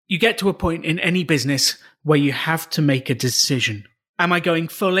You get to a point in any business where you have to make a decision. Am I going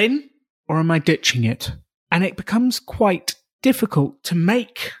full in or am I ditching it? And it becomes quite difficult to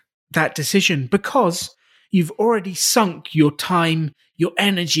make that decision because you've already sunk your time, your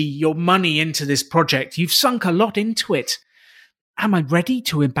energy, your money into this project. You've sunk a lot into it. Am I ready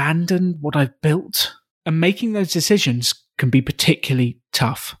to abandon what I've built? And making those decisions can be particularly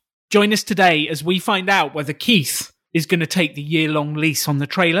tough. Join us today as we find out whether Keith is going to take the year-long lease on the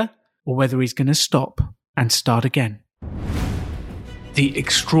trailer or whether he's going to stop and start again. The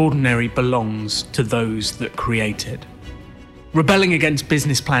extraordinary belongs to those that create it. Rebelling against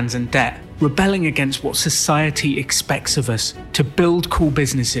business plans and debt, rebelling against what society expects of us to build cool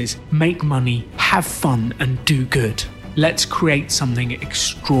businesses, make money, have fun, and do good. Let's create something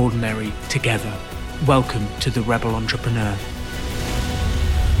extraordinary together. Welcome to the Rebel Entrepreneur.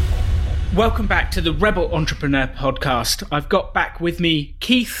 Welcome back to the Rebel Entrepreneur podcast. I've got back with me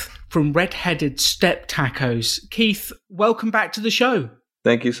Keith from Red-Headed Step Tacos. Keith, welcome back to the show.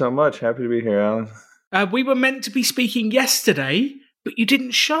 Thank you so much. Happy to be here, Alan. We were meant to be speaking yesterday, but you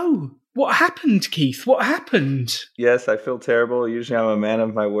didn't show. What happened, Keith? What happened? Yes, I feel terrible. Usually I'm a man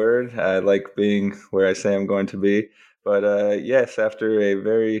of my word. I like being where I say I'm going to be. But yes, after a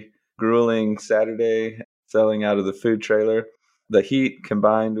very grueling Saturday selling out of the food trailer, the heat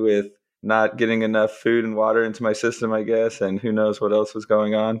combined with not getting enough food and water into my system, I guess, and who knows what else was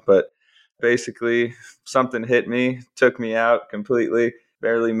going on. But basically, something hit me, took me out completely,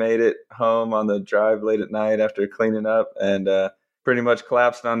 barely made it home on the drive late at night after cleaning up, and pretty much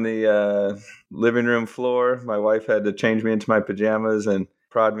collapsed on the living room floor. My wife had to change me into my pajamas and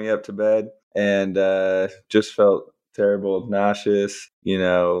prod me up to bed, and just felt terrible, nauseous,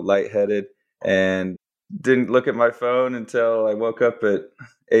 lightheaded, and didn't look at my phone until I woke up at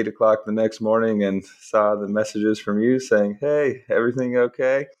 8 o'clock the next morning and saw the messages from you saying, "Hey, everything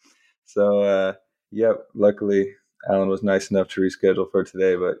okay?" So, luckily Alan was nice enough to reschedule for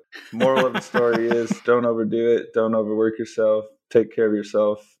today. But moral of the story is don't overdo it. Don't overwork yourself. Take care of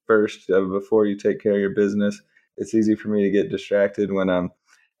yourself first before you take care of your business. It's easy for me to get distracted when I'm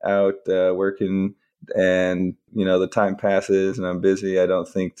out working and, the time passes and I'm busy. I don't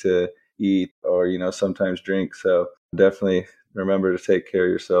think to eat or, sometimes drink. So definitely remember to take care of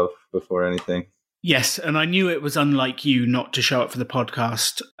yourself before anything. Yes, and I knew it was unlike you not to show up for the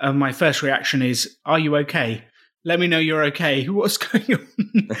podcast. My first reaction is, are you okay? Let me know you're okay. What's going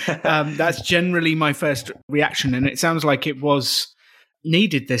on? That's generally my first reaction. And it sounds like it was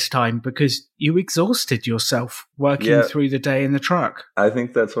needed this time because you exhausted yourself working through the day in the truck. I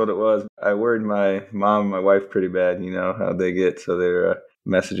think that's what it was. I worried my mom and my wife pretty bad, how they get. So they're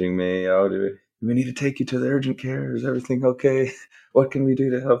messaging me, "Oh, do we need to take you to the urgent care? Is everything okay? What can we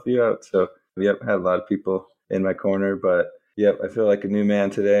do to help you out?" So, had a lot of people in my corner. But, I feel like a new man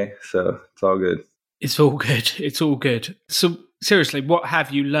today. So it's all good. It's all good. It's all good. So seriously, what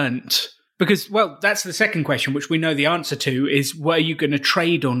have you learnt? Because, that's the second question, which we know the answer to, is were you going to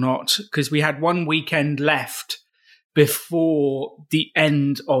trade or not? Because we had one weekend left before the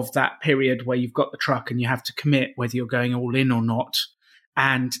end of that period where you've got the truck and you have to commit whether you're going all in or not.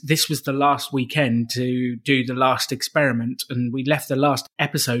 And this was the last weekend to do the last experiment. And we left the last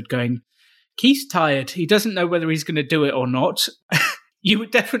episode going, Keith's tired. He doesn't know whether he's going to do it or not. You were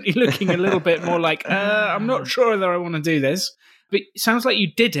definitely looking a little bit more like, I'm not sure whether I want to do this. But it sounds like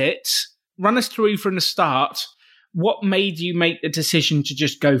you did it. Run us through from the start. What made you make the decision to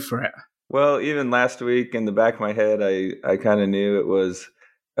just go for it? Well, even last week in the back of my head, I kind of knew it was,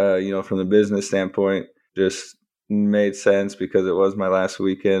 from the business standpoint, just made sense because it was my last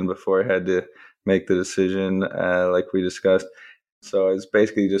weekend before I had to make the decision, like we discussed. So I was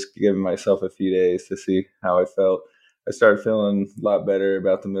basically just giving myself a few days to see how I felt. I started feeling a lot better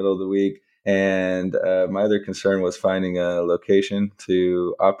about the middle of the week. And my other concern was finding a location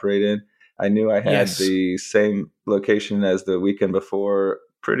to operate in. I knew I had the same location as the weekend before,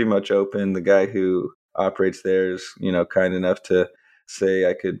 pretty much open. The guy who operates there is, kind enough to say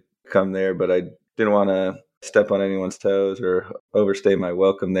I could come there, but I didn't want to step on anyone's toes or overstay my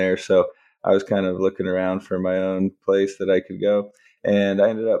welcome there. So I was kind of looking around for my own place that I could go. And I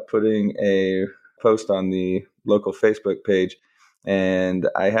ended up putting a post on the local Facebook page. And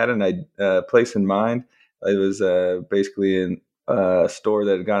I had a place in mind. It was basically in a store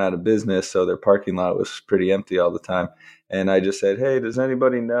that had gone out of business, so their parking lot was pretty empty all the time. And I just said, "Hey, does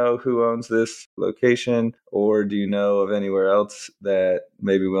anybody know who owns this location, or do you know of anywhere else that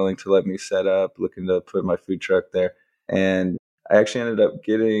may be willing to let me set up, looking to put my food truck there?" And I actually ended up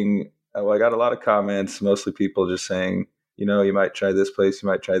getting, I got a lot of comments, mostly people just saying, you might try this place, you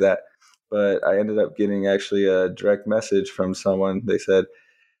might try that. But I ended up getting actually a direct message from someone. They said,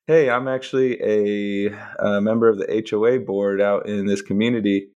 Hey, I'm actually a member of the HOA board out in this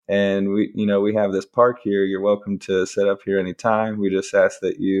community, and we have this park here. You're welcome to set up here anytime. We just ask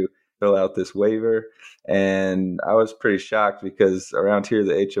that you fill out this waiver. And I was pretty shocked because around here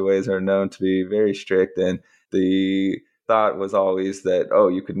the HOAs are known to be very strict, and the thought was always that, oh,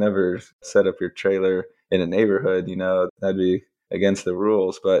 you could never set up your trailer in a neighborhood. That'd be against the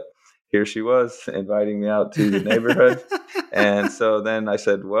rules. But here she was inviting me out to the neighborhood. And so then I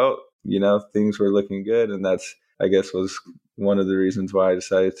said, well, things were looking good. And that's, I guess, was one of the reasons why I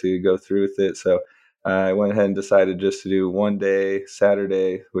decided to go through with it. So I went ahead and decided just to do one day,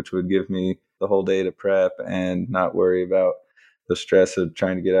 Saturday, which would give me the whole day to prep and not worry about the stress of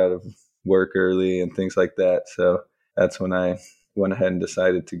trying to get out of work early and things like that. So that's when I went ahead and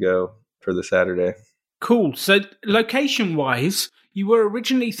decided to go for the Saturday. Cool. So location-wise, you were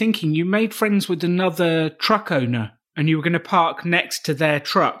originally thinking you made friends with another truck owner and you were going to park next to their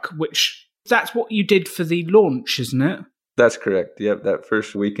truck, which that's what you did for the launch, isn't it? That's correct. Yep. That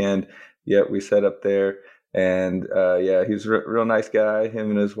first weekend, yep, we set up there. And he's a real nice guy.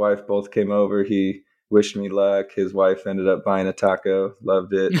 Him and his wife both came over. He wished me luck. His wife ended up buying a taco,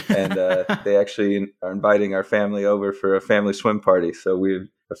 loved it. And they actually are inviting our family over for a family swim party. So we've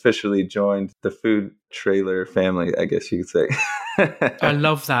officially joined the food trailer family, I guess you could say. I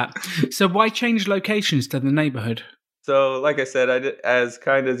love that. So why change locations to the neighborhood? So, like I said, as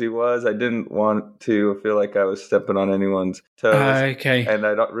kind as he was, I didn't want to feel like I was stepping on anyone's toes. Okay. And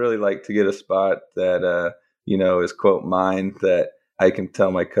I don't really like to get a spot that, is, quote, mine, that I can tell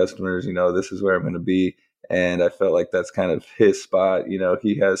my customers, this is where I'm going to be. And I felt like that's kind of his spot.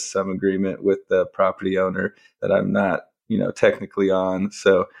 He has some agreement with the property owner that I'm not, technically on.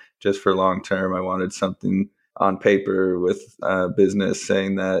 So just for long term, I wanted something on paper with business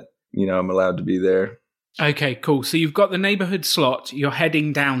saying that, I'm allowed to be there. Okay, cool. So you've got the neighborhood slot. You're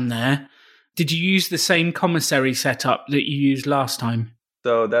heading down there. Did you use the same commissary setup that you used last time?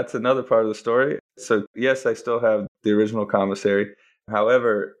 So that's another part of the story. So yes, I still have the original commissary.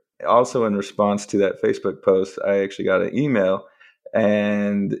 However, also in response to that Facebook post, I actually got an email,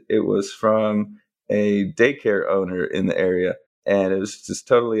 and it was from a daycare owner in the area. And it was just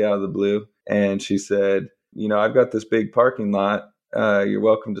totally out of the blue. And she said, I've got this big parking lot. You're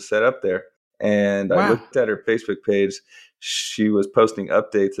welcome to set up there. And wow. I looked at her Facebook page. She was posting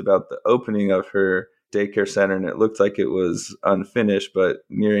updates about the opening of her daycare center, and it looked like it was unfinished but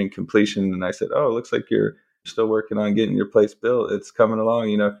nearing completion. And I said, oh, it looks like you're still working on getting your place built. It's coming along,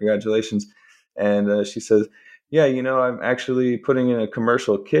 congratulations. And she says, yeah, I'm actually putting in a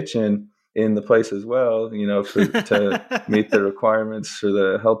commercial kitchen in the place as well, to meet the requirements for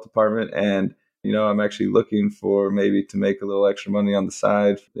the health department. And I'm actually looking for maybe to make a little extra money on the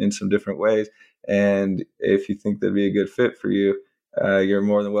side in some different ways. And if you think that'd be a good fit for you, you're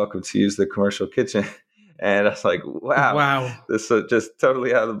more than welcome to use the commercial kitchen. And I was like, wow. This is just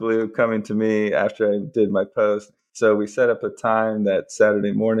totally out of the blue coming to me after I did my post. So we set up a time that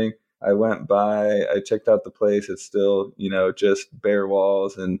Saturday morning. I went by, I checked out the place. It's still, just bare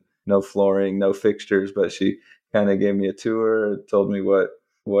walls and no flooring, no fixtures, but she kind of gave me a tour, told me what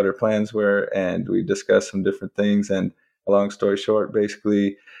her plans were, and we discussed some different things. And a long story short,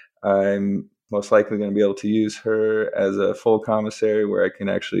 basically, I'm most likely going to be able to use her as a full commissary where I can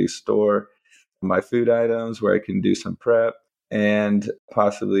actually store my food items, where I can do some prep, and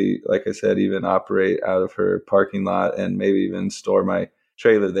possibly, like I said, even operate out of her parking lot and maybe even store my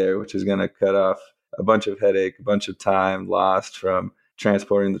trailer there, which is going to cut off a bunch of headache, a bunch of time lost from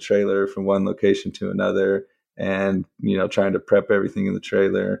transporting the trailer from one location to another, and trying to prep everything in the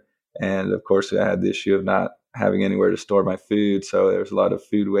trailer. And of course, I had the issue of not having anywhere to store my food, so there was a lot of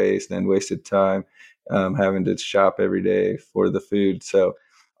food waste and wasted time having to shop every day for the food. So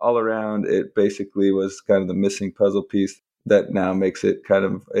all around, it basically was kind of the missing puzzle piece that now makes it kind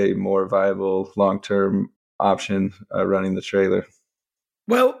of a more viable long-term option running the trailer.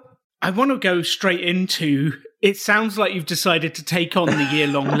 Well, I want to go straight into, it sounds like you've decided to take on the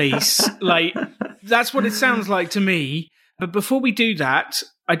year-long lease. Like, that's what it sounds like to me. But before we do that,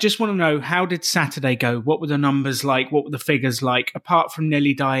 I just want to know, how did Saturday go? What were the numbers like? What were the figures like? Apart from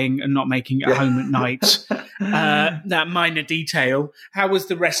nearly dying and not making it home at night, that minor detail, how was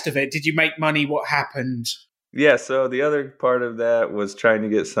the rest of it? Did you make money? What happened? Yeah, so the other part of that was trying to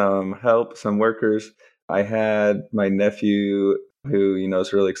get some help, some workers. I had my nephew who,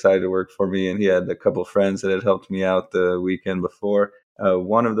 is really excited to work for me, and he had a couple of friends that had helped me out the weekend before.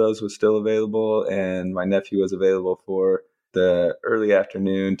 One of those was still available, and my nephew was available for the early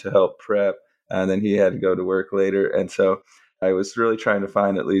afternoon to help prep, and then he had to go to work later. And so I was really trying to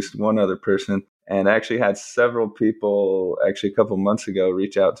find at least one other person. And I actually had several people actually a couple months ago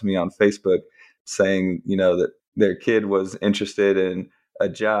reach out to me on Facebook saying, that their kid was interested in a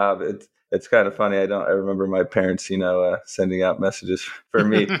job. It's kind of funny. I remember my parents, sending out messages for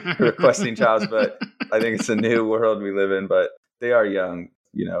me requesting jobs, but I think it's a new world we live in, but they are young,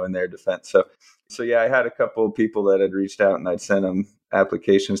 in their defense. So yeah, I had a couple of people that had reached out and I'd sent them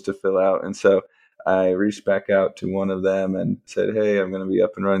applications to fill out. And so I reached back out to one of them and said, hey, I'm going to be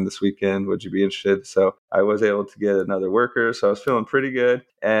up and running this weekend. Would you be interested? So I was able to get another worker. So I was feeling pretty good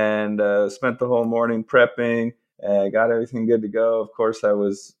and spent the whole morning prepping and got everything good to go. Of course, I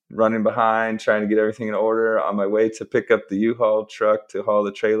was running behind, trying to get everything in order. On my way to pick up the U-Haul truck to haul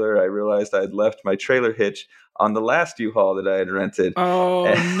the trailer, I realized I had left my trailer hitch on the last U-Haul that I had rented.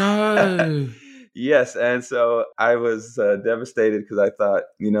 Oh, no. Yes. And so I was devastated because I thought,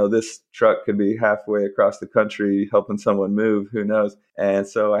 this truck could be halfway across the country helping someone move. Who knows? And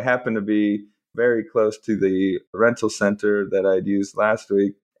so I happened to be very close to the rental center that I'd used last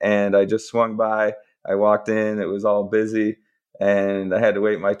week. And I just swung by. I walked in. It was all busy. And I had to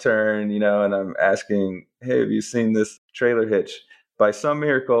wait my turn, and I'm asking, hey, have you seen this trailer hitch? By some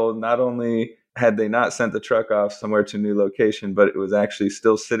miracle, not only had they not sent the truck off somewhere to a new location, but it was actually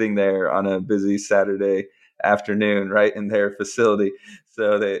still sitting there on a busy Saturday afternoon right in their facility.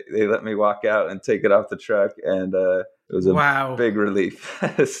 So they let me walk out and take it off the truck, and it was a big relief.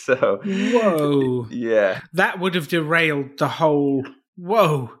 So, whoa. Yeah. That would have derailed the whole...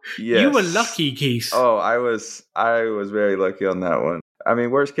 Whoa. Yes. You were lucky, Keith. Oh, I was very lucky on that one. I mean,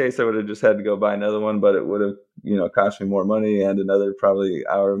 worst case, I would have just had to go buy another one, but it would have, cost me more money and another probably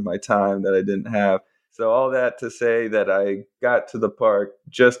hour of my time that I didn't have. So all that to say that I got to the park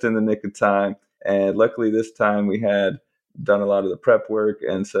just in the nick of time. And luckily this time we had done a lot of the prep work.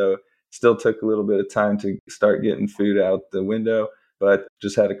 And so still took a little bit of time to start getting food out the window, but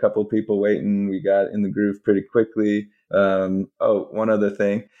just had a couple of people waiting. We got in the groove pretty quickly. One other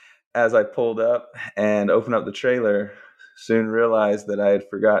thing, as I pulled up and opened up the trailer, soon realized that I had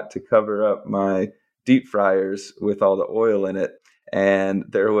forgot to cover up my deep fryers with all the oil in it. And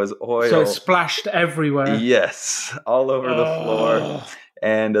there was oil. So it splashed everywhere. Yes, all over the floor.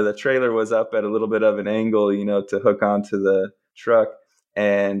 And the trailer was up at a little bit of an angle, to hook onto the truck.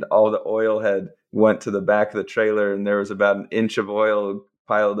 And all the oil had went to the back of the trailer, and there was about an inch of oil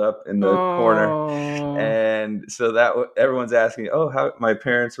piled up in the corner. And so that everyone's asking, how my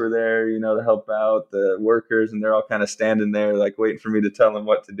parents were there, to help out the workers, and they're all kind of standing there like waiting for me to tell them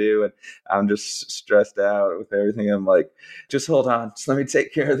what to do. And I'm just stressed out with everything. I'm like, just hold on, just let me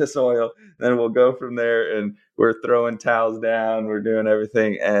take care of this oil. Then we'll go from there. And we're throwing towels down, we're doing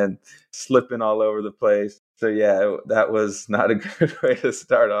everything and slipping all over the place. So yeah, that was not a good way to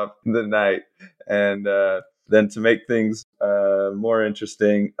start off the night. And then to make things more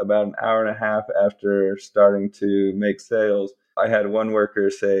interesting, about an hour and a half after starting to make sales, I had one worker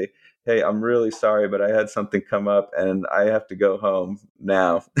say, hey, I'm really sorry, but I had something come up and I have to go home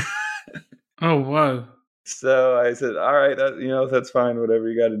now. Oh, whoa. So I said, all right, that's fine, whatever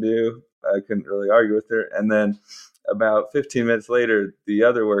you got to do. I couldn't really argue with her. And then about 15 minutes later, the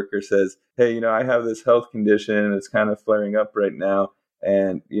other worker says, hey, I have this health condition. It's kind of flaring up right now.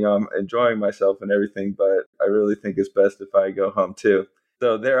 And, I'm enjoying myself and everything, but I really think it's best if I go home too.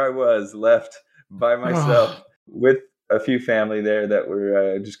 So there I was left by myself with a few family there that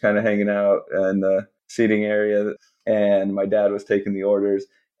were just kind of hanging out in the seating area. And my dad was taking the orders.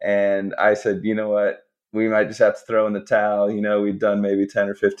 And I said, you know what? We might just have to throw in the towel. We'd done maybe 10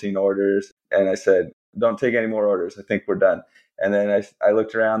 or 15 orders. And I said, don't take any more orders. I think we're done. And then I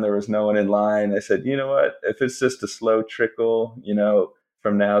looked around, there was no one in line. I said, you know what, if it's just a slow trickle,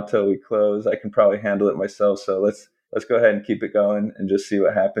 from now till we close, I can probably handle it myself. So let's go ahead and keep it going and just see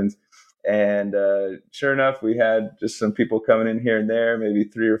what happens. And sure enough, we had just some people coming in here and there, maybe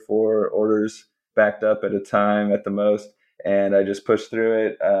 3 or 4 orders backed up at a time at the most. And I just pushed through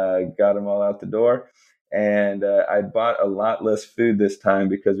it, got them all out the door. And I bought a lot less food this time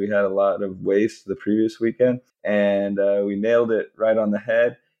because we had a lot of waste the previous weekend. And we nailed it right on the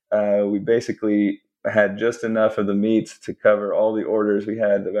head. We basically had just enough of the meats to cover all the orders. We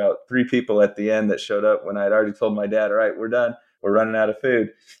had about 3 people at the end that showed up when I'd already told my dad, all right, we're done. We're running out of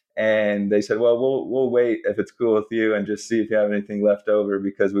food. And they said, well, we'll wait if it's cool with you and just see if you have anything left over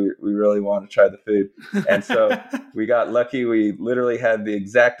because we really want to try the food. And so we got lucky. We literally had the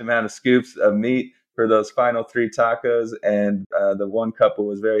exact amount of scoops of meat for those final 3 tacos. And the one couple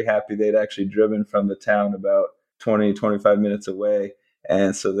was very happy. They'd actually driven from the town about 20-25 minutes away.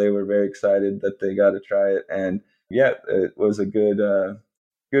 And so they were very excited that they got to try it. And yeah, it was a good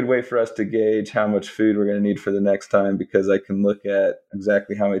good way for us to gauge how much food we're going to need for the next time, because I can look at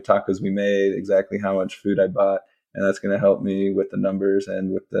exactly how many tacos we made, exactly how much food I bought, and that's going to help me with the numbers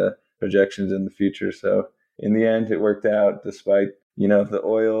and with the projections in the future. So in the end, it worked out despite, the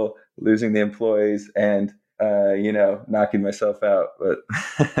oil, losing the employees, and, knocking myself out.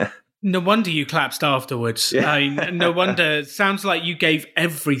 But no wonder you collapsed afterwards. Yeah. I mean, no wonder. Sounds like you gave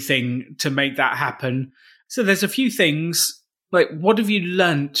everything to make that happen. So there's a few things, like what have you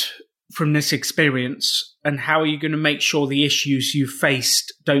learnt from this experience, and how are you going to make sure the issues you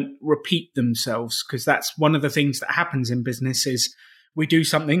faced don't repeat themselves? Because that's one of the things that happens in business is we do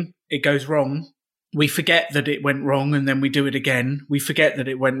something, it goes wrong. We forget that it went wrong, and then we do it again. We forget that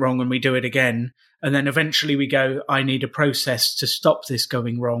it went wrong, and we do it again. And then eventually we go, I need a process to stop this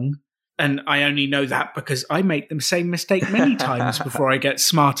going wrong. And I only know that because I make the same mistake many times before I get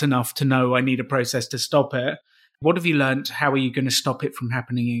smart enough to know I need a process to stop it. What have you learned? How are you going to stop it from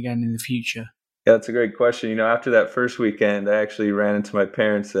happening again in the future? Yeah, that's a great question. After that first weekend, I actually ran into my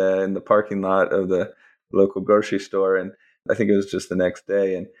parents in the parking lot of the local grocery store. And I think it was just the next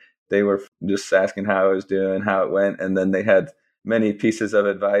day. And they were just asking how I was doing, how it went. And then they had many pieces of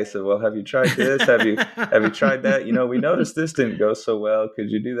advice of, well, have you tried this? Have you tried that? We noticed this didn't go so well.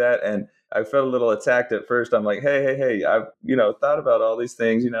 Could you do that? And I felt a little attacked at first. I'm like, hey, I've, thought about all these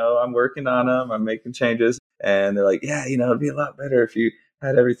things, I'm working on them. I'm making changes. And they're like, yeah, it'd be a lot better if you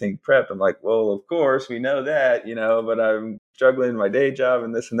had everything prepped. I'm like, well, of course we know that, but I'm struggling in my day job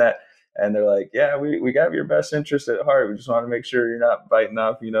and this and that. And they're like, yeah, we got your best interest at heart. We just want to make sure you're not biting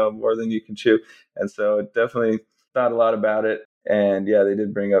off, more than you can chew. And so definitely thought a lot about it. And yeah, they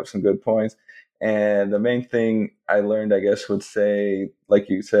did bring up some good points. And the main thing I learned, I guess, would say, like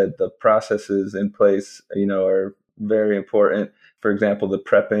you said, the processes in place, are very important. For example, the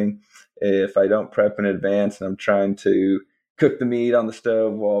prepping. If I don't prep in advance and I'm trying to cook the meat on the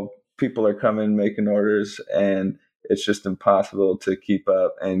stove while people are coming making orders, and it's just impossible to keep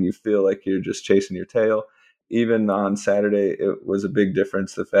up, and you feel like you're just chasing your tail. Even on Saturday, it was a big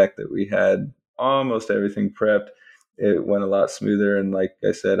difference. The fact that we had almost everything prepped, it went a lot smoother. And like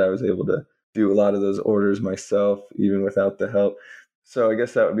I said, I was able to do a lot of those orders myself, even without the help. So I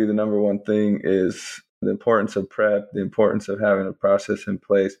guess that would be the number one thing, is the importance of prep, the importance of having a process in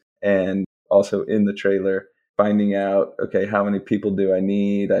place, and also in the trailer, finding out, okay, how many people do I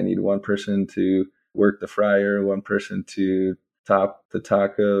need? I need one person to work the fryer, one person to top the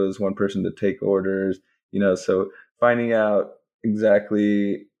tacos, one person to take orders, so finding out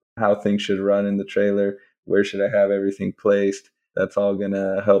exactly how things should run in the trailer, where should I have everything placed? That's all going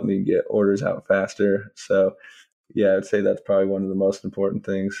to help me get orders out faster. So yeah, I'd say that's probably one of the most important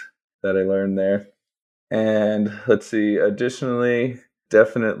things that I learned there. And let's see, additionally,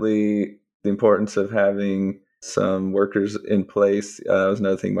 definitely the importance of having some workers in place. That was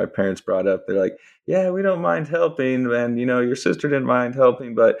another thing my parents brought up. They're like, yeah, we don't mind helping. And, your sister didn't mind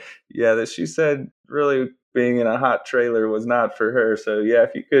helping. But yeah, that she said really being in a hot trailer was not for her. So yeah,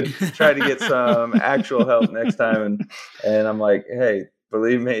 if you could try to get some actual help next time. And I'm like, hey,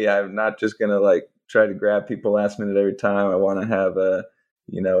 believe me, I'm not just going to try to grab people last minute every time. I want to have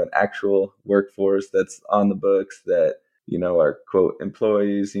an actual workforce that's on the books, that are quote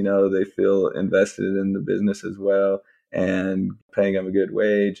employees, they feel invested in the business as well, and paying them a good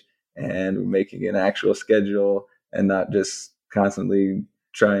wage and making an actual schedule, and not just constantly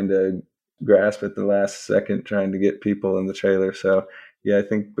trying to grasp at the last second, trying to get people in the trailer. So yeah, I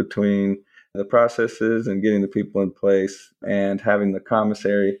think between the processes and getting the people in place and having the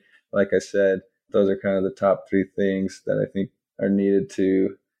commissary, like I said, those are kind of the top three things that I think are needed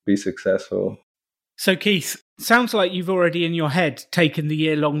to be successful. So Keith, sounds like you've already in your head taken the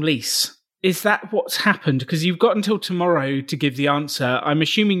year-long lease. Is that what's happened? Because you've got until tomorrow to give the answer. I'm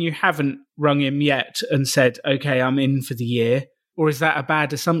assuming you haven't rung him yet and said, okay, I'm in for the year. Or is that a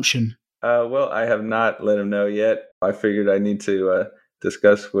bad assumption? Well, I have not let him know yet. I figured I need to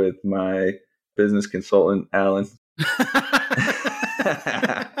discuss with my business consultant, Alan.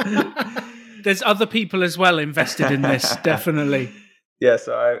 There's other people as well invested in this, definitely. Yeah,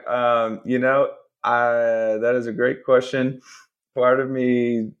 so that is a great question. Part of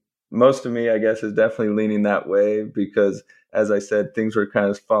me, most of me, I guess, is definitely leaning that way because, as I said, things were kind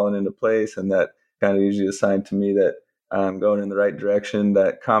of falling into place, and that kind of usually a sign to me that I'm going in the right direction.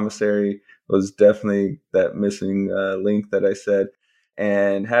 That commissary was definitely that missing link that I said.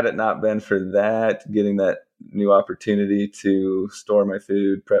 And had it not been for that, getting that new opportunity to store my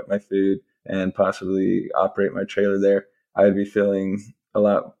food, prep my food, and possibly operate my trailer there, I'd be feeling a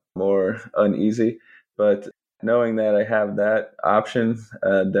lot more uneasy. But knowing that I have that option,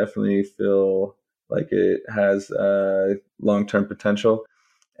 definitely feel like it has long-term potential.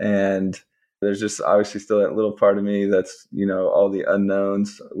 And there's just obviously still that little part of me that's, all the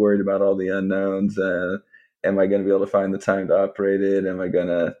unknowns, worried about all the unknowns. Am I going to be able to find the time to operate it? Am I going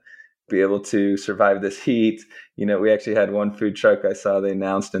to be able to survive this heat? We actually had one food truck I saw they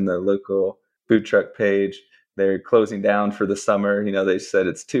announced in the local food truck page. They're closing down for the summer. They said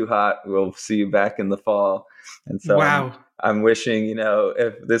it's too hot. We'll see you back in the fall. And so wow. I'm wishing,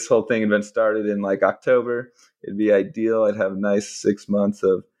 if this whole thing had been started in like October, it'd be ideal. I'd have a nice 6 months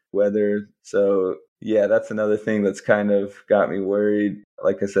of weather. So yeah, that's another thing that's kind of got me worried.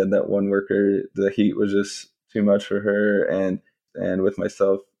 Like I said, that one worker, the heat was just too much for her. And with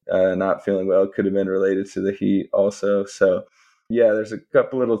myself not feeling well, it could have been related to the heat also. So yeah, there's a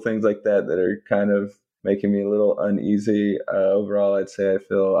couple little things like that are kind of making me a little uneasy. Overall, I'd say I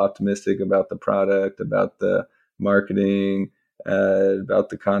feel optimistic about the product, about the marketing, about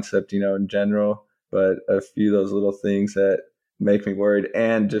the concept, in general. But a few of those little things that make me worried.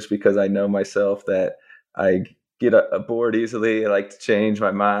 And just because I know myself that I get bored easily, I like to change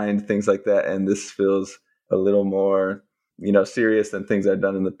my mind, things like that. And this feels a little more, serious than things I've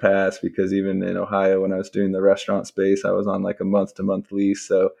done in the past, because even in Ohio, when I was doing the restaurant space, I was on like a month-to-month lease.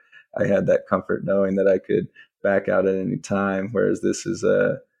 So I had that comfort knowing that I could back out at any time, whereas this is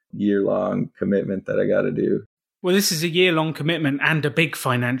a year-long commitment that I got to do. Well, this is a year-long commitment and a big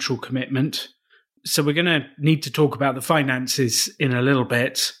financial commitment. So we're going to need to talk about the finances in a little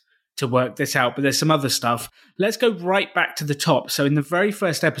bit to work this out, but there's some other stuff. Let's go right back to the top. So in the very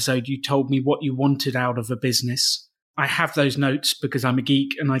first episode, you told me what you wanted out of a business. I have those notes because I'm a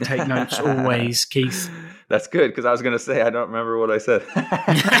geek and I take notes always, Keith. That's good, because I was going to say I don't remember what I said.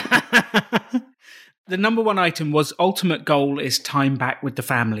 The number one item was ultimate goal is time back with the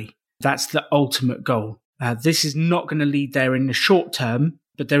family. That's the ultimate goal. This is not going to lead there in the short term,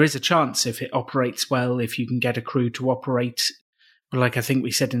 but there is a chance if it operates well, if you can get a crew to operate. But like I think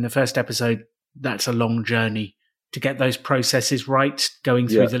we said in the first episode, that's a long journey. To get those processes right, going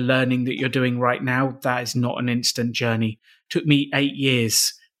through the learning that you're doing right now, that is not an instant journey. It took me 8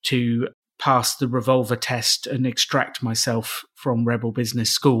 years to pass the revolver test and extract myself from Rebel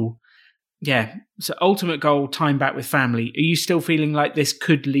Business School. Yeah, so ultimate goal, time back with family. Are you still feeling like this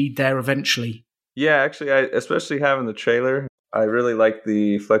could lead there eventually? Yeah, actually, especially having the trailer, I really like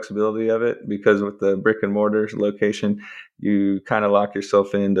the flexibility of it, because with the brick and mortar location, you kind of lock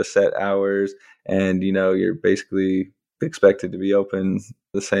yourself into set hours, and you're basically expected to be open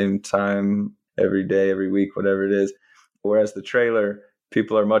the same time every day, every week, whatever it is. Whereas the trailer,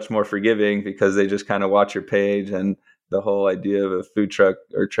 people are much more forgiving because they just kind of watch your page, and the whole idea of a food truck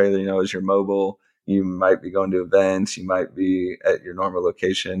or trailer, is you're mobile. You might be going to events, you might be at your normal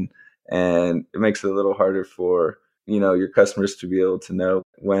location, and it makes it a little harder for your customers to be able to know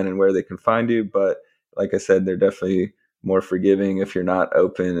when and where they can find you. But like I said, they're definitely more forgiving if you're not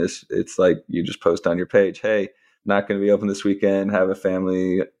open. It's like you just post on your page, hey, not going to be open this weekend, have a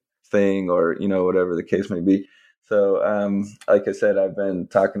family thing, or whatever the case may be. So like I said, I've been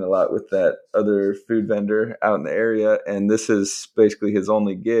talking a lot with that other food vendor out in the area, and this is basically his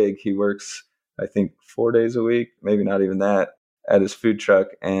only gig. He works, I think, 4 days a week, maybe not even that, at his food truck,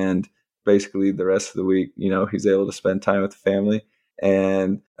 and basically the rest of the week, he's able to spend time with the family.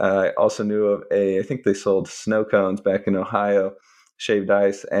 And I also knew of I think they sold snow cones back in Ohio, shaved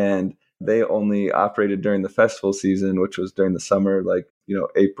ice, and they only operated during the festival season, which was during the summer, like,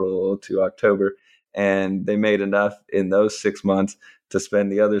 April to October. And they made enough in those 6 months to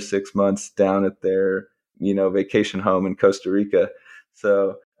spend the other 6 months down at their, vacation home in Costa Rica.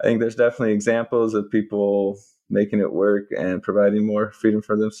 So I think there's definitely examples of people making it work and providing more freedom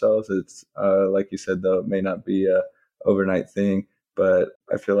for themselves. It's like you said, though, it may not be a overnight thing, but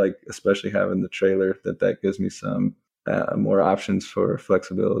I feel like, especially having the trailer, that gives me some more options for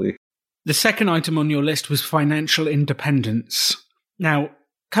flexibility. The second item on your list was financial independence. Now,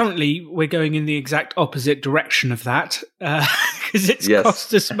 currently, we're going in the exact opposite direction of that, because it's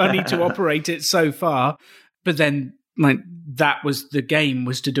cost us money to operate it so far. But then, that was the game,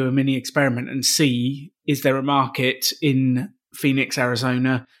 was to do a mini experiment and see, is there a market in Phoenix,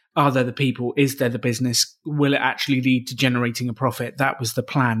 Arizona? Are there the people? Is there the business? Will it actually lead to generating a profit? That was the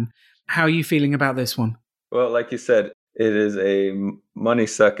plan. How are you feeling about this one? Well, like you said, it is a money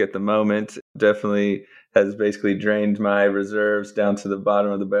suck at the moment. Definitely has basically drained my reserves down to the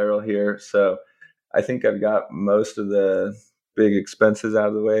bottom of the barrel here. So I think I've got most of the big expenses out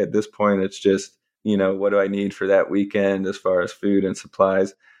of the way. At this point, it's just, what do I need for that weekend as far as food and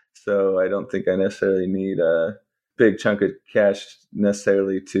supplies? So I don't think I necessarily need a big chunk of cash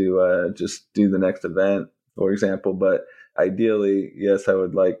necessarily to just do the next event, for example. But ideally, yes, I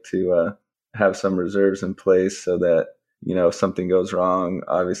would like to have some reserves in place so that, if something goes wrong,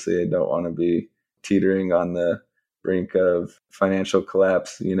 obviously I don't want to be teetering on the brink of financial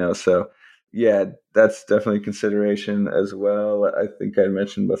collapse, so yeah, that's definitely a consideration as well. I think I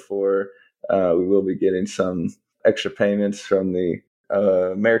mentioned before, we will be getting some extra payments from the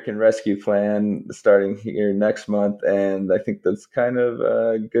American Rescue Plan starting here next month. And I think that's kind of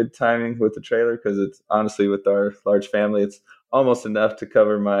good timing with the trailer, because it's honestly, with our large family, it's almost enough to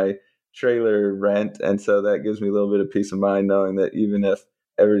cover my trailer rent. And so that gives me a little bit of peace of mind knowing that even if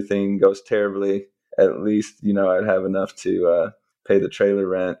everything goes terribly, at least, I'd have enough to pay the trailer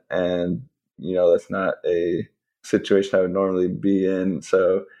rent. And, that's not a situation I would normally be in.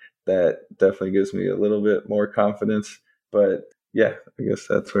 So that definitely gives me a little bit more confidence. But yeah, I guess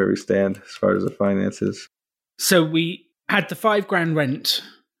that's where we stand as far as the finances. So we had the $5,000 rent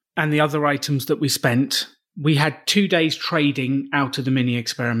and the other items that we spent. We had 2 days trading out of the mini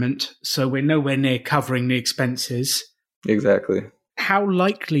experiment, so we're nowhere near covering the expenses. Exactly. How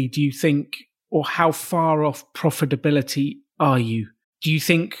likely do you think, or how far off profitability are you? Do you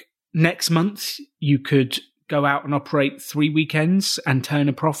think next month you could go out and operate 3 weekends and turn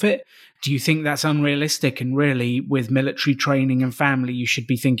a profit? Do you think that's unrealistic? And really, with military training and family, you should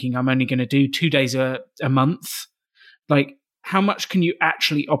be thinking, I'm only going to do 2 days a month. Like, how much can you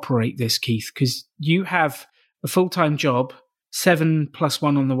actually operate this, Keith? Because you have a full-time job, 7 +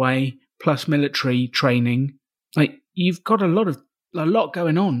 1 on the way, plus military training. Like, you've got a lot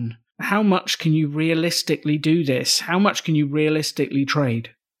going on. How much can you realistically do this? How much can you realistically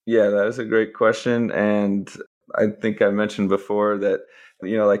trade? Yeah, that is a great question. And I think I mentioned before that,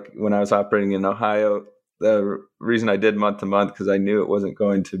 like when I was operating in Ohio, the reason I did month to month, because I knew it wasn't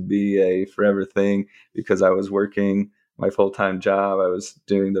going to be a forever thing, because I was working my full-time job. I was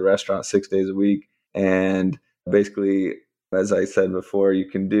doing the restaurant 6 days a week. And basically, as I said before, you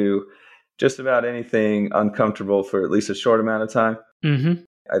can do just about anything uncomfortable for at least a short amount of time. Mm-hmm.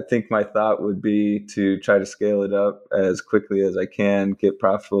 I think my thought would be to try to scale it up as quickly as I can, get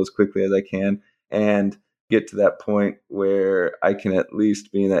profitable as quickly as I can, and get to that point where I can at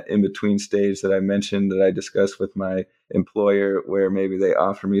least be in that in-between stage that I mentioned, that I discussed with my employer, where maybe they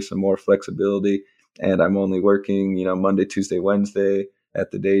offer me some more flexibility and I'm only working, Monday, Tuesday, Wednesday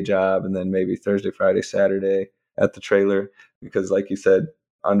at the day job, and then maybe Thursday, Friday, Saturday at the trailer. Because like you said,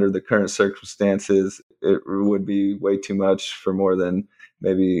 under the current circumstances, it would be way too much for more than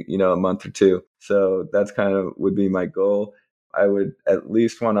maybe, a month or two. So that's kind of would be my goal. I would at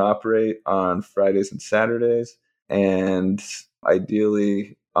least want to operate on Fridays and Saturdays, and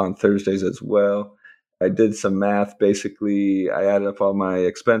ideally on Thursdays as well. I did some math. Basically, I added up all my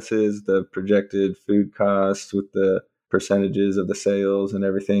expenses, the projected food costs with the percentages of the sales and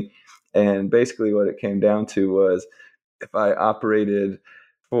everything. And basically what it came down to was, if I operated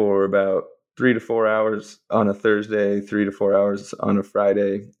for about 3 to 4 hours on a Thursday, 3 to 4 hours on a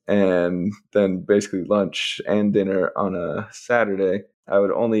Friday, and then basically lunch and dinner on a Saturday, I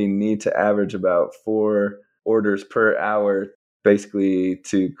would only need to average about 4 orders per hour, basically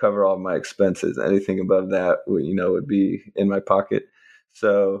to cover all my expenses. Anything above that would be in my pocket.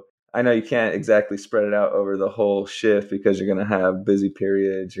 So I know you can't exactly spread it out over the whole shift, because you're going to have busy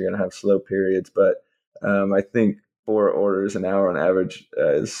periods, you're going to have slow periods, but I think 4 orders an hour on average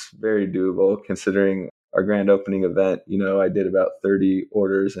is very doable, considering our grand opening event. I did about 30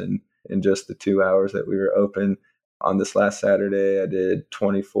 orders in just the 2 hours that we were open. On this last Saturday, I did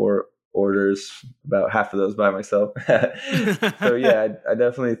 24 orders, about half of those by myself. So yeah, I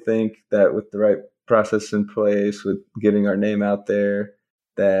definitely think that with the right process in place, with getting our name out there,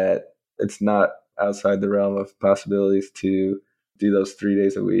 that it's not outside the realm of possibilities to do those 3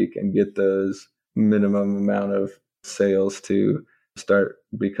 days a week and get those minimum amount of sales to start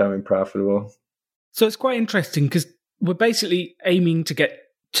becoming profitable. So it's quite interesting, because we're basically aiming to get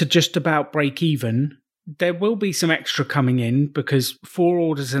to just about break even. There will be some extra coming in, because 4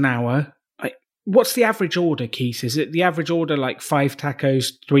 orders an hour. What's the average order, Keith? Is it the average order like 5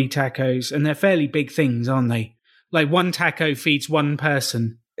 tacos, 3 tacos? And they're fairly big things, aren't they? Like 1 taco feeds 1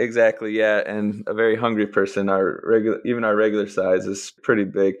 person. Exactly, yeah. And a very hungry person, even our regular size is pretty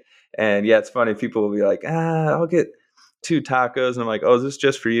big. And yeah, it's funny. People will be like, I'll get 2 tacos. And I'm like, oh, is this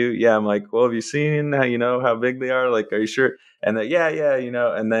just for you? Yeah. I'm like, well, have you seen how big they are? Like, are you sure? And then,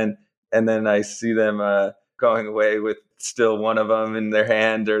 yeah. And then I see them going away with still one of them in their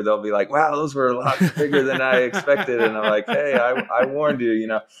hand, or they'll be like, wow, those were a lot bigger than I expected. And I'm like, hey, I warned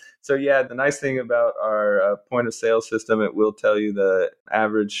you, So yeah, the nice thing about our point of sale system, it will tell you the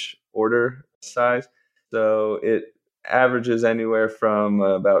average order size. So it averages anywhere from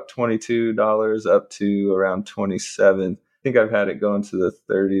about $22 up to around $27. I think I've had it go into the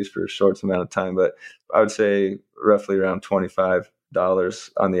 30s for a short amount of time, but I would say roughly around $25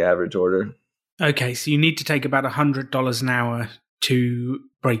 on the average order. Okay, so you need to take about $100 an hour to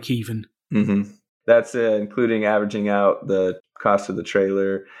break even. Mm-hmm. That's including averaging out the cost of the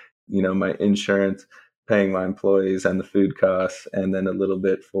trailer, my insurance, paying my employees and the food costs, and then a little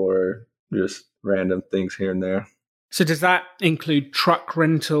bit for just random things here and there. So does that include truck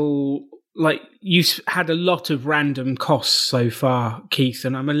rental? Like, you've had a lot of random costs so far, Keith,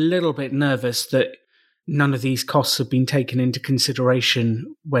 and I'm a little bit nervous that none of these costs have been taken into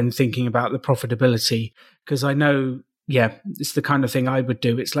consideration when thinking about the profitability. Because I know, it's the kind of thing I would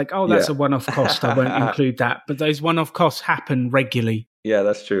do. It's like, oh, that's a one-off cost. I won't include that. But those one-off costs happen regularly. Yeah,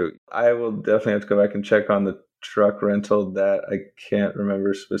 that's true. I will definitely have to go back and check on the truck rental. That I can't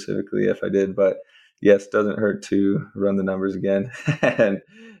remember specifically if I did, but yes, doesn't hurt to run the numbers again and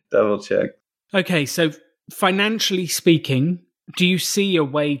double check. Okay, so financially speaking, do you see a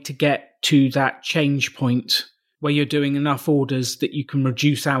way to get to that change point where you're doing enough orders that you can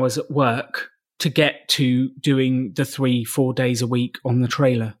reduce hours at work to get to doing the 3-4 days a week on the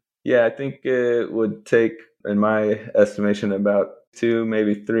trailer? Yeah, I think it would take, in my estimation, about 2,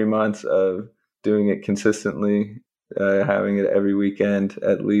 maybe 3 months of doing it consistently, having it every weekend,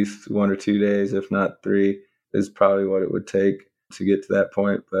 at least 1 or 2 days, if not 3, is probably what it would take to get to that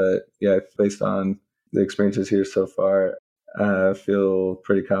point. But yeah, based on the experiences here so far, I feel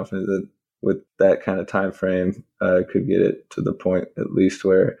pretty confident that with that kind of time frame, I could get it to the point at least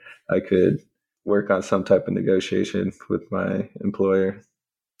where I could work on some type of negotiation with my employer.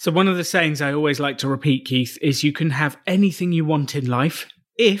 So one of the sayings I always like to repeat, Keith, is you can have anything you want in life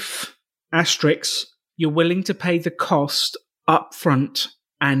if, asterisk, you're willing to pay the cost up front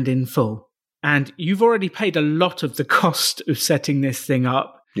and in full. And you've already paid a lot of the cost of setting this thing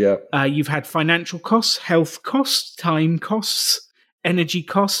up. Yeah. You've had financial costs, health costs, time costs, energy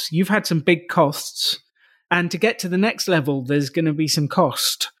costs. You've had some big costs. And to get to the next level, there's going to be some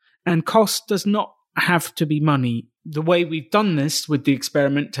cost. And cost does not have to be money. The way we've done this with the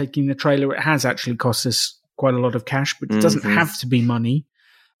experiment, taking the trailer, it has actually cost us quite a lot of cash, but it doesn't have to be money.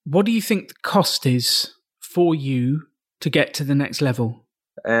 What do you think the cost is for you to get to the next level?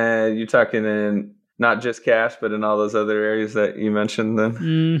 And you're talking in not just cash, but in all those other areas that you mentioned then?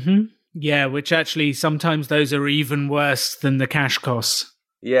 Mm-hmm. Yeah, which actually sometimes those are even worse than the cash costs.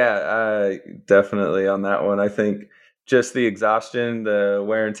 Yeah, definitely on that one. I think just the exhaustion, the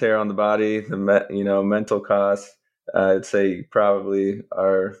wear and tear on the body, the mental costs, I'd say probably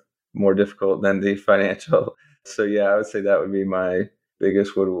are more difficult than the financial. So yeah, I would say that would be my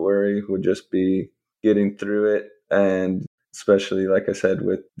biggest worry, would just be getting through it. And especially, like I said,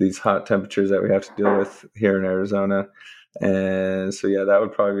 with these hot temperatures that we have to deal with here in Arizona. And so, yeah, that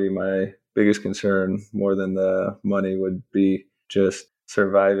would probably be my biggest concern, more than the money, would be just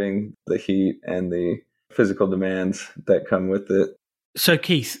surviving the heat and the physical demands that come with it. So,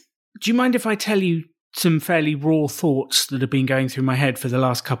 Keith, do you mind if I tell you some fairly raw thoughts that have been going through my head for the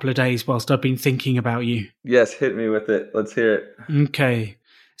last couple of days whilst I've been thinking about you? Yes, hit me with it. Let's hear it. Okay.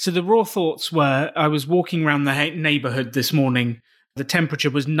 So the raw thoughts were, I was walking around the neighborhood this morning. The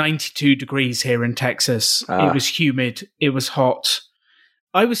temperature was 92 degrees here in Texas. It was humid. It was hot.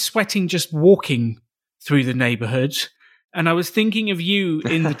 I was sweating just walking through the neighborhood. And I was thinking of you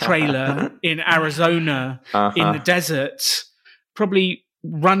in the trailer in Arizona, in the desert, probably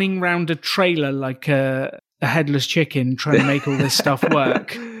running around a trailer like a headless chicken trying to make all this stuff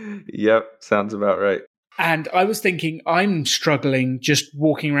work. Yep, sounds about right. And I was thinking, I'm struggling just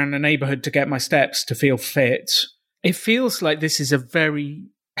walking around the neighborhood to get my steps to feel fit. It feels like this is a very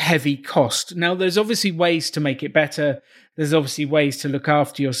heavy cost. Now, there's obviously ways to make it better. There's obviously ways to look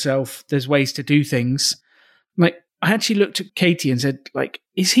after yourself. There's ways to do things. Like, I actually looked at Katie and said, like,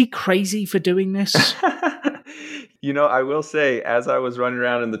 is he crazy for doing this? I will say, as I was running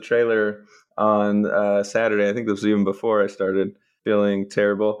around in the trailer on Saturday, I think this was even before I started feeling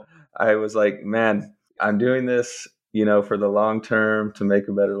terrible, I was like, man, I'm doing this, for the long term, to make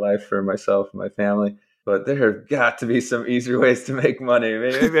a better life for myself and my family. But there have got to be some easier ways to make money.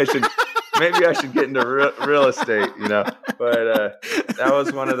 Maybe I should get into real estate, But that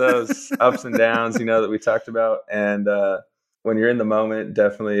was one of those ups and downs, that we talked about. And when you're in the moment,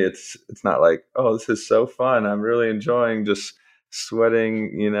 definitely it's not like, oh, this is so fun. I'm really enjoying just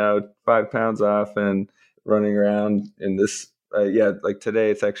sweating, 5 pounds off and running around in this. Like today,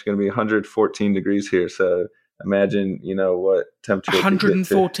 it's actually going to be 114 degrees here. So imagine, what temperature.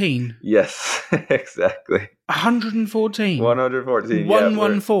 114? Yes, exactly. 114? 114.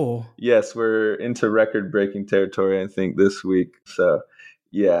 114? Yes, we're into record-breaking territory, I think, this week. So,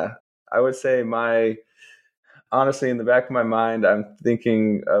 yeah, I would say honestly, in the back of my mind, I'm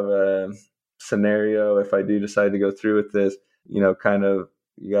thinking of a scenario, if I do decide to go through with this, kind of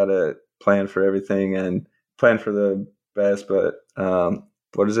you got to plan for everything and plan for the best, but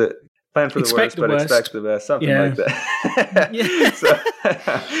what is it? Plan for the worst, but expect the best, something like that.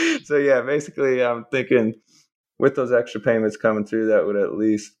 Yeah. So yeah, basically I'm thinking with those extra payments coming through, that would at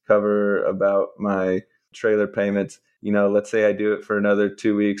least cover about my trailer payments. Let's say I do it for another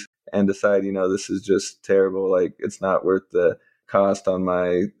 2 weeks and decide, this is just terrible. Like it's not worth the cost on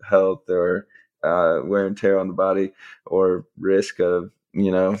my health or wear and tear on the body or risk of,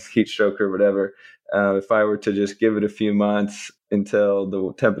 heat stroke or whatever. If I were to just give it a few months until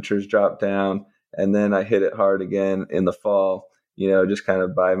the temperatures drop down and then I hit it hard again in the fall, just kind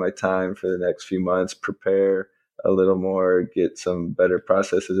of buy my time for the next few months, prepare a little more, get some better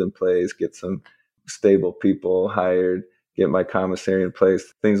processes in place, get some stable people hired, get my commissary in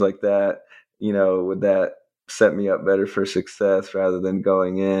place, things like that. Would that set me up better for success rather than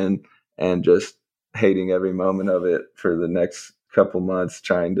going in and just hating every moment of it for the next couple months,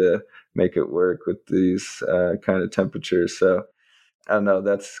 trying to make it work with these kind of temperatures. So I don't know,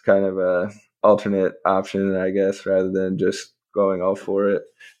 that's kind of a alternate option, I guess, rather than just going all for it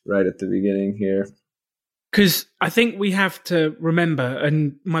right at the beginning here. Because I think we have to remember,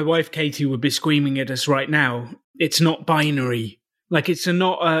 and my wife Katie would be screaming at us right now, it's not binary. Like it's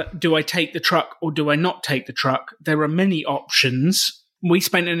not do I take the truck or do I not take the truck? There are many options. We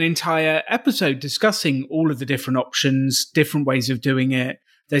spent an entire episode discussing all of the different options, different ways of doing it.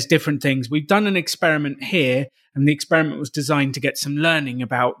 There's different things. We've done an experiment here, and the experiment was designed to get some learning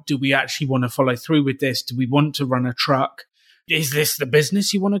about, do we actually want to follow through with this? Do we want to run a truck? Is this the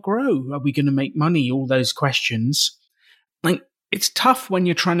business you want to grow? Are we going to make money? All those questions. Like, it's tough when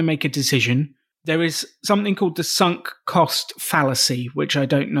you're trying to make a decision. There is something called the sunk cost fallacy, which I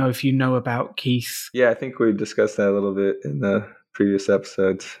don't know if you know about, Keith. Yeah, I think we discussed that a little bit in the previous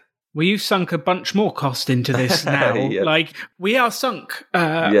episodes. Well, you've sunk a bunch more cost into this now. Yep. Like, we are sunk.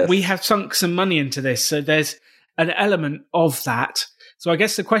 Yes. We have sunk some money into this. So there's an element of that. So I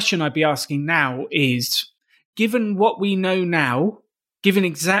guess the question I'd be asking now is, given what we know now, given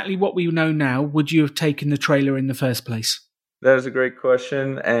exactly what we know now, would you have taken the trailer in the first place? That is a great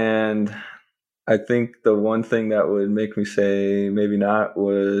question. And I think the one thing that would make me say maybe not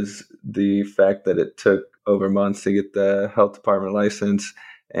was the fact that it took over months to get the health department license.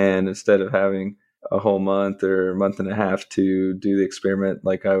 And instead of having a whole month or a month and a half to do the experiment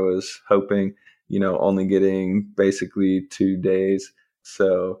like I was hoping, only getting basically 2 days.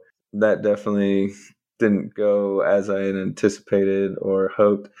 So that definitely didn't go as I had anticipated or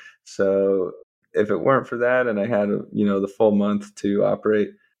hoped. So if it weren't for that and I had, the full month to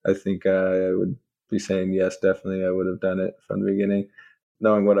operate, I think I would be saying yes, definitely. I would have done it from the beginning.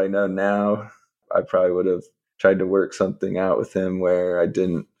 Knowing what I know now, I probably would have tried to work something out with him where I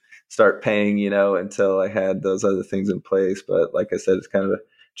didn't start paying, until I had those other things in place. But like I said, it's kind of a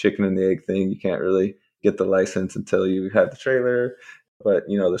chicken and the egg thing. You can't really get the license until you have the trailer. But,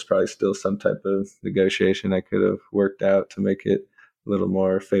 there's probably still some type of negotiation I could have worked out to make it a little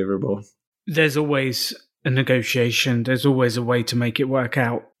more favorable. There's always a negotiation. There's always a way to make it work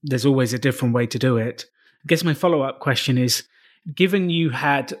out. There's always a different way to do it. I guess my follow-up question is, given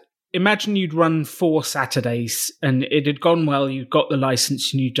imagine you'd run 4 Saturdays and it had gone well, you'd got the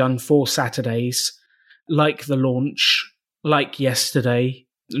license and you'd done 4 Saturdays, like the launch, like yesterday,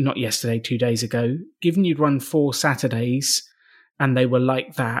 not yesterday, 2 days ago. Given you'd run 4 Saturdays and they were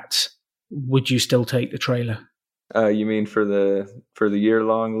like that, would you still take the trailer? You mean for the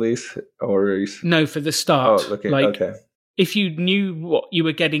year-long lease? Or no, for the start. Oh, okay. Okay. If you knew what you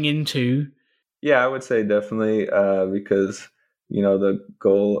were getting into. Yeah, I would say definitely because the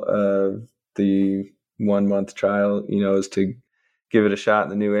goal of the 1 month trial, is to give it a shot in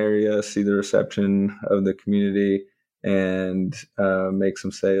the new area, see the reception of the community, and make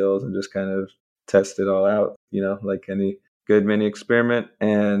some sales and just kind of test it all out, like any good mini experiment.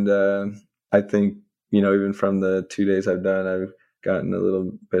 And I think, even from the 2 days I've done, I've gotten a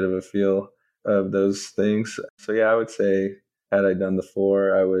little bit of a feel of those things. So yeah, I would say had I done the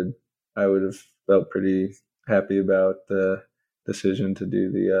 4, I would have felt pretty happy about the decision to do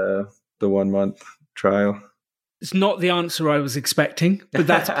the 1 month trial. It's not the answer I was expecting, but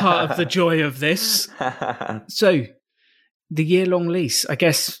that's part of the joy of this. So, the year-long lease, I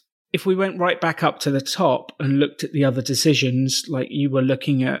guess if we went right back up to the top and looked at the other decisions, like you were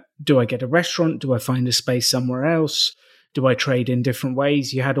looking at, do I get a restaurant? Do I find a space somewhere else? Do I trade in different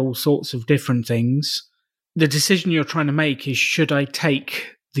ways? You had all sorts of different things. The decision you're trying to make is, should I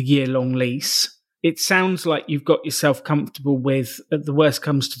take the year-long lease? It sounds like you've got yourself comfortable with, at the worst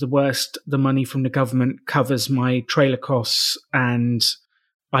comes to the worst, the money from the government covers my trailer costs and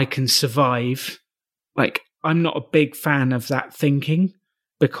I can survive. Like, I'm not a big fan of that thinking,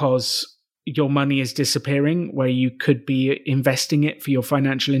 because your money is disappearing where you could be investing it for your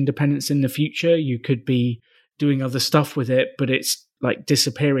financial independence in the future. You could be doing other stuff with it, but it's like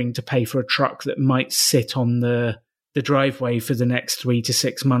disappearing to pay for a truck that might sit on the driveway for the next 3 to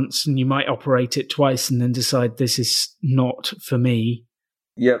 6 months, and you might operate it twice and then decide this is not for me.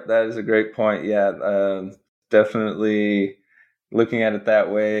 Yep, that is a great point. Yeah, definitely looking at it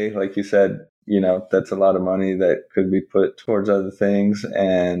that way, like you said, that's a lot of money that could be put towards other things.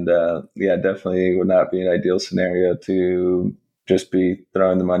 And definitely would not be an ideal scenario to just be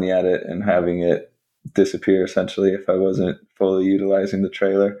throwing the money at it and having it disappear essentially if I wasn't fully utilizing the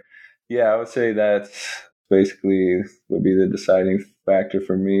trailer. Yeah, I would say that's basically would be the deciding factor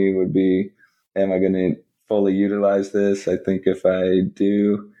for me would be, am I going to fully utilize this? I think if I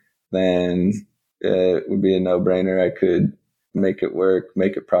do, then it would be a no-brainer. I could make it work,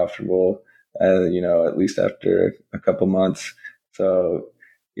 make it profitable, at least after a couple months. So,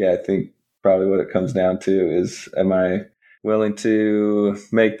 yeah, I think probably what it comes down to is, am I willing to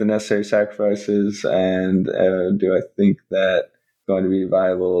make the necessary sacrifices, and do I think that going to be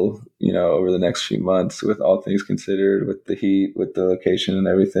viable, over the next few months, with all things considered, with the heat, with the location and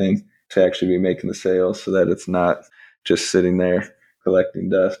everything, to actually be making the sales so that it's not just sitting there collecting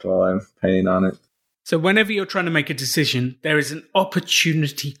dust while I'm paying on it. So whenever you're trying to make a decision, there is an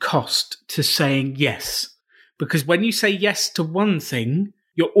opportunity cost to saying yes. Because when you say yes to one thing,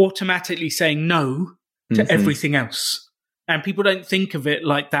 you're automatically saying no to everything else. And people don't think of it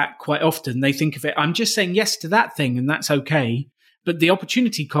like that quite often. They think of it, I'm just saying yes to that thing and that's okay. But the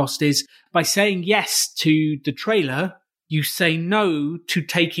opportunity cost is, by saying yes to the trailer, you say no to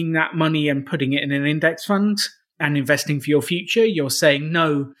taking that money and putting it in an index fund and investing for your future. You're saying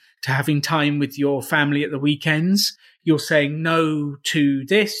no to having time with your family at the weekends. You're saying no to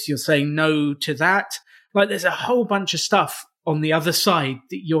this. You're saying no to that. Like, there's a whole bunch of stuff on the other side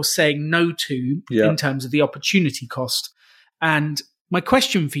that you're saying no to in terms of the opportunity cost. And my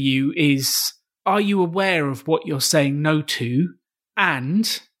question for you is, are you aware of what you're saying no to?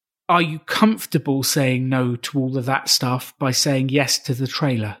 And are you comfortable saying no to all of that stuff by saying yes to the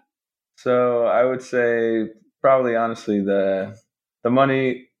trailer? So I would say probably honestly the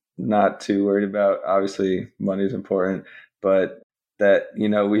money, not too worried about. Obviously money is important, but that,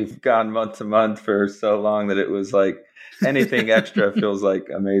 we've gone month to month for so long that it was like anything extra feels like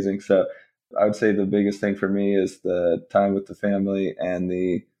amazing. So I would say the biggest thing for me is the time with the family and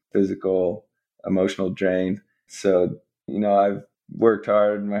the physical, emotional drain. So, I've worked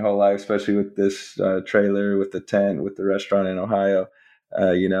hard my whole life, especially with this trailer, with the tent, with the restaurant in Ohio.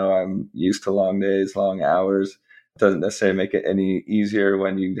 I'm used to long days, long hours. It doesn't necessarily make it any easier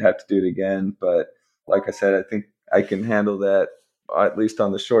when you have to do it again. But like I said, I think I can handle that, at least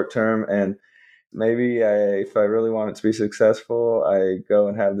on the short term. And maybe if I really want it to be successful, I go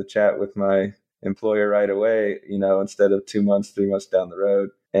and have the chat with my employer right away, instead of 2 months, 3 months down the road.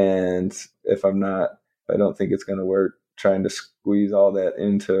 And if I don't think it's going to work, trying to squeeze all that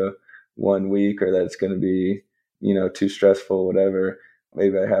into 1 week, or that it's going to be, too stressful, whatever,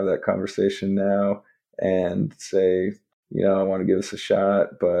 maybe I have that conversation now and say, I want to give this a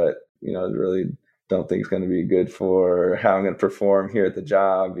shot, but, really don't think it's going to be good for how I'm going to perform here at the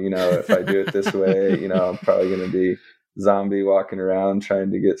job. If I do it this way, I'm probably going to be zombie walking around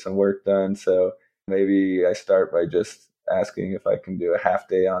trying to get some work done. So maybe I start by just asking if I can do a half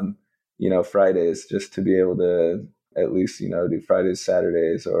day on, Fridays, just to be able to at least, do Fridays,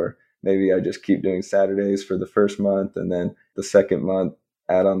 Saturdays, or maybe I just keep doing Saturdays for the first month, and then the second month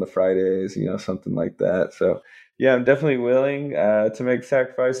add on the Fridays, something like that. So yeah, I'm definitely willing to make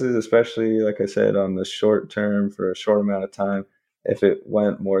sacrifices, especially, like I said, on the short term for a short amount of time. If it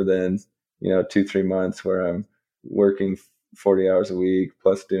went more than, 2-3 months where I'm working 40 hours a week,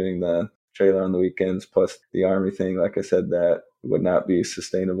 plus doing the trailer on the weekends, plus the Army thing, like I said, that would not be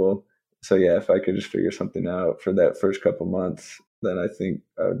sustainable. So yeah, if I could just figure something out for that first couple months, then I think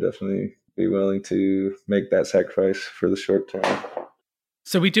I would definitely be willing to make that sacrifice for the short term.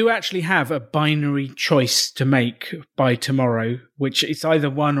 So we do actually have a binary choice to make by tomorrow, which it's either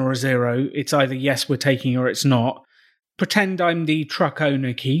 1 or a 0. It's either yes, we're taking, or it's not. Pretend I'm the truck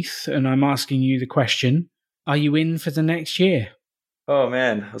owner, Keith, and I'm asking you the question, are you in for the next year? Oh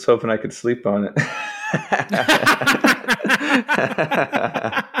man, I was hoping I could sleep on it.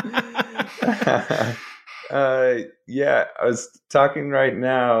 Yeah, I was talking right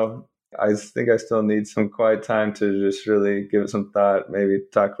now. I think I still need some quiet time to just really give it some thought, maybe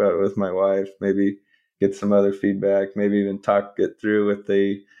talk about it with my wife, maybe get some other feedback, maybe even talk it through with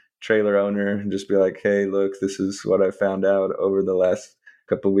the trailer owner and just be like, hey, look, this is what I found out over the last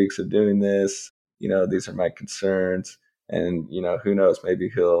couple of weeks of doing this. These are my concerns. And, who knows, maybe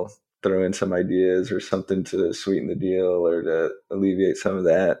he'll throw in some ideas or something to sweeten the deal or to alleviate some of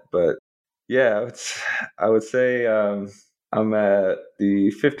that. But yeah, I would say I'm at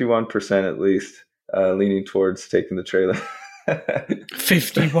the 51% at least, leaning towards taking the trailer.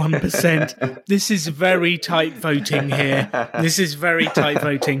 51%. This is very tight voting here. This is very tight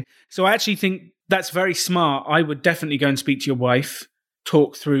voting. So I actually think that's very smart. I would definitely go and speak to your wife,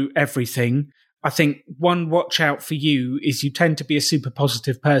 talk through everything. I think one watch out for you is you tend to be a super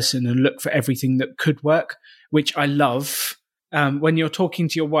positive person and look for everything that could work, which I love. When you're talking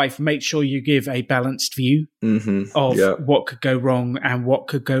to your wife, make sure you give a balanced view of what could go wrong and what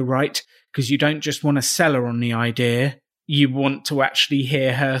could go right, because you don't just want to sell her on the idea. You want to actually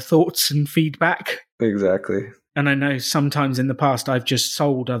hear her thoughts and feedback. Exactly. And I know sometimes in the past I've just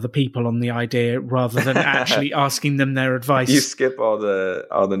sold other people on the idea rather than actually asking them their advice. You skip all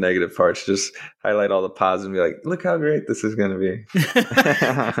the negative parts, just highlight all the positives and be like, look how great this is going to be.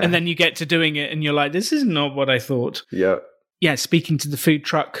 And then you get to doing it and you're like, this is not what I thought. Yep. Yeah, speaking to the food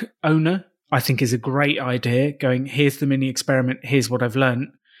truck owner, I think is a great idea. Going, here's the mini experiment, here's what I've learned,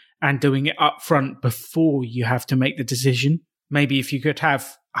 and doing it up front before you have to make the decision. Maybe if you could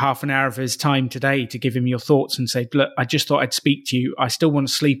have half an hour of his time today to give him your thoughts and say, look, I just thought I'd speak to you. I still want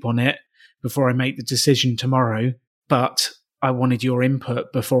to sleep on it before I make the decision tomorrow, but I wanted your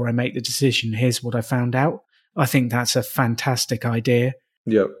input before I make the decision. Here's what I found out. I think that's a fantastic idea.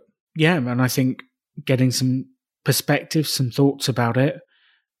 Yep. Yeah, and I think getting some perspective, some thoughts about it,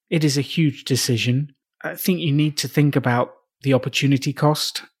 it is a huge decision. I think you need to think about the opportunity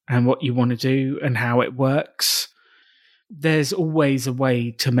cost and what you want to do and how it works. There's always a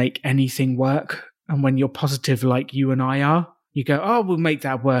way to make anything work. And when you're positive like you and I are, you go, oh, we'll make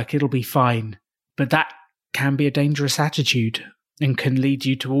that work. It'll be fine. But that can be a dangerous attitude and can lead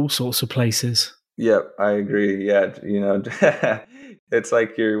you to all sorts of places. Yep, I agree. Yeah, it's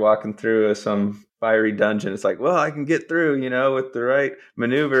like you're walking through some fiery dungeon. It's like, well, I can get through, with the right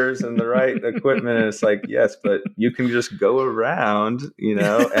maneuvers and the right equipment. And it's like, yes, but you can just go around,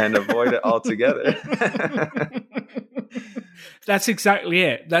 and avoid it altogether. That's exactly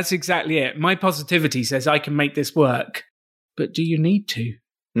it. My positivity says I can make this work. But do you need to?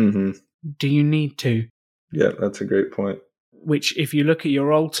 Mm-hmm. Do you need to? Yeah, that's a great point. Which, if you look at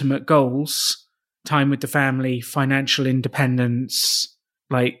your ultimate goals, time with the family, financial independence,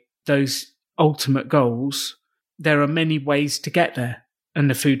 like those ultimate goals, there are many ways to get there. And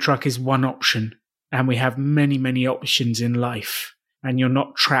the food truck is one option. And we have many, many options in life. And you're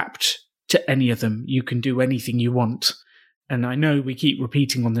not trapped to any of them. You can do anything you want. And I know we keep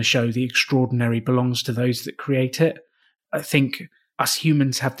repeating on the show, the extraordinary belongs to those that create it. I think us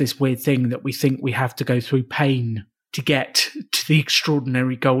humans have this weird thing that we think we have to go through pain to get to the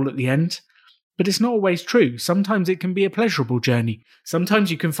extraordinary goal at the end. But it's not always true. Sometimes it can be a pleasurable journey. Sometimes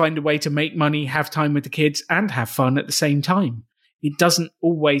you can find a way to make money, have time with the kids, and have fun at the same time. It doesn't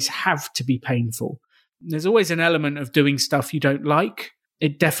always have to be painful. There's always an element of doing stuff you don't like.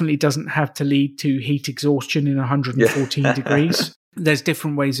 It definitely doesn't have to lead to heat exhaustion in 114 degrees. There's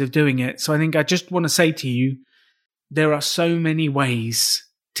different ways of doing it. So I think I just want to say to you, there are so many ways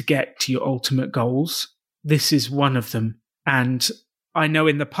to get to your ultimate goals. This is one of them. And I know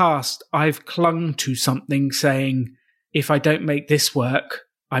in the past, I've clung to something saying, if I don't make this work,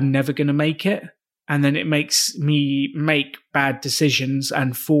 I'm never going to make it. And then it makes me make bad decisions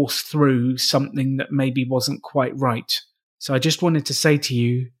and force through something that maybe wasn't quite right. So I just wanted to say to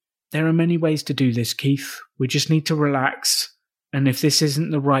you, there are many ways to do this, Keith. We just need to relax. And if this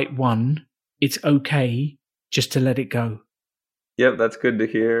isn't the right one, it's okay just to let it go. Yep, that's good to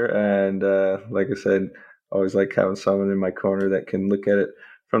hear. And like I said, I always like having someone in my corner that can look at it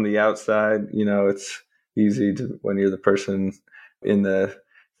from the outside. It's easy to, when you're the person in the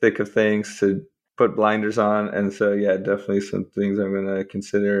thick of things, to put blinders on. And so, yeah, definitely some things I'm going to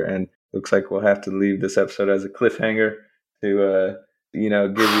consider. And looks like we'll have to leave this episode as a cliffhanger to, give you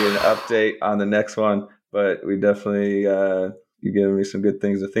an update on the next one. But we definitely, you've given me some good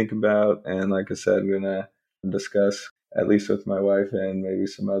things to think about. And like I said, I'm going to discuss, at least with my wife and maybe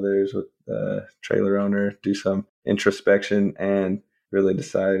some others with the trailer owner, do some introspection and really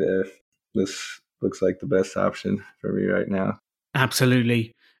decide if this looks like the best option for me right now.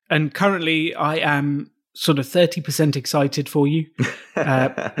 Absolutely. And currently I am sort of 30% excited for you.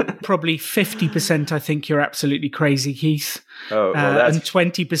 Probably 50% I think you're absolutely crazy, Keith. Oh, well, and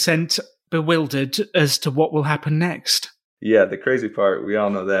 20% bewildered as to what will happen next. Yeah, the crazy part, we all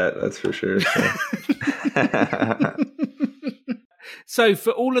know that's for sure. So. So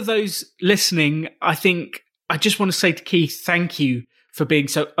for all of those listening, I think I just want to say to Keith, thank you for for being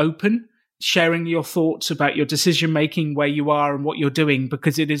so open, sharing your thoughts about your decision making, where you are and what you're doing,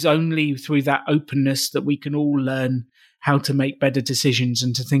 because it is only through that openness that we can all learn how to make better decisions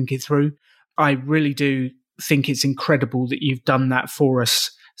and to think it through. I really do think it's incredible that you've done that for us.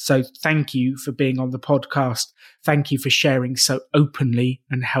 So thank you for being on the podcast. Thank you for sharing so openly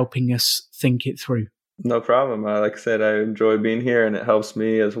and helping us think it through. No problem. Like I said, I enjoy being here, and it helps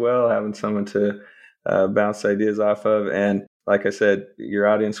me as well, having someone to bounce ideas off of. And like I said, your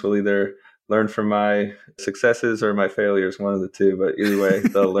audience will either learn from my successes or my failures, one of the two. But either way,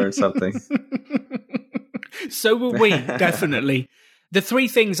 they'll learn something. So will we, definitely. The 3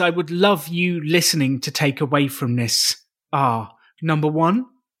 things I would love you listening to take away from this are, number 1,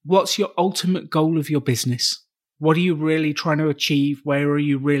 what's your ultimate goal of your business? What are you really trying to achieve? Where are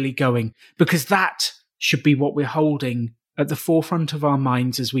you really going? Because that should be what we're holding at the forefront of our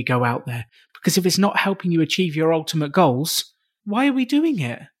minds as we go out there. Because if it's not helping you achieve your ultimate goals, why are we doing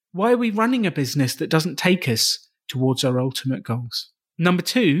it? Why are we running a business that doesn't take us towards our ultimate goals? Number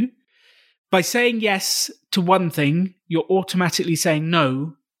 2, by saying yes to one thing, you're automatically saying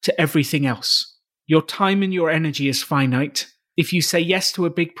no to everything else. Your time and your energy is finite. If you say yes to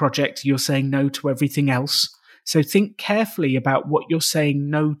a big project, you're saying no to everything else. So think carefully about what you're saying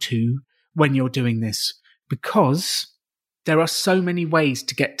no to when you're doing this, because there are so many ways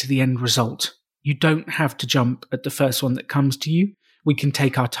to get to the end result. You don't have to jump at the first one that comes to you. We can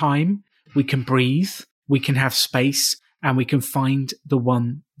take our time, we can breathe, we can have space, and we can find the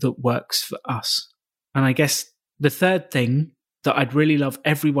one that works for us. And I guess the third thing that I'd really love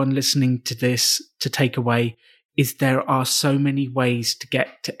everyone listening to this to take away is there are so many ways to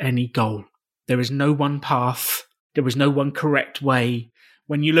get to any goal. There is no one path. There is no one correct way.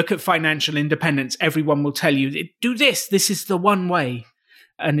 When you look at financial independence, everyone will tell you, do this. This is the one way.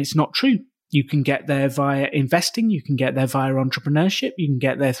 And it's not true. You can get there via investing. You can get there via entrepreneurship. You can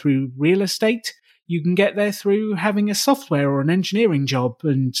get there through real estate. You can get there through having a software or an engineering job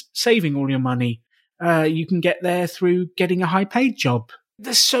and saving all your money. You can get there through getting a high-paid job.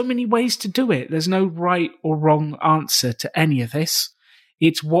 There's so many ways to do it. There's no right or wrong answer to any of this.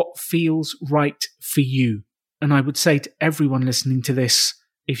 It's what feels right for you. And I would say to everyone listening to this,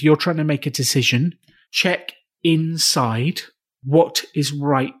 if you're trying to make a decision, check inside what is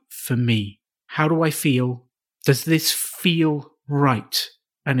right for me. How do I feel? Does this feel right?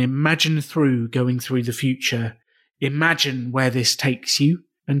 And imagine going through the future. Imagine where this takes you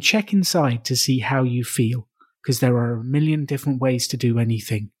and check inside to see how you feel. Because there are a million different ways to do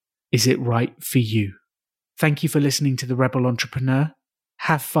anything. Is it right for you? Thank you for listening to The Rebel Entrepreneur.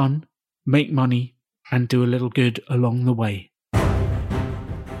 Have fun, make money, and do a little good along the way.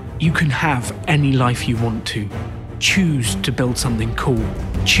 You can have any life you want to. Choose to build something cool.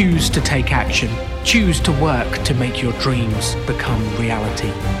 Choose to take action. Choose to work to make your dreams become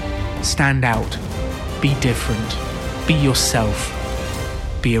reality. Stand out. Be different. Be yourself.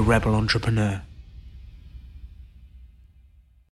 Be a rebel entrepreneur.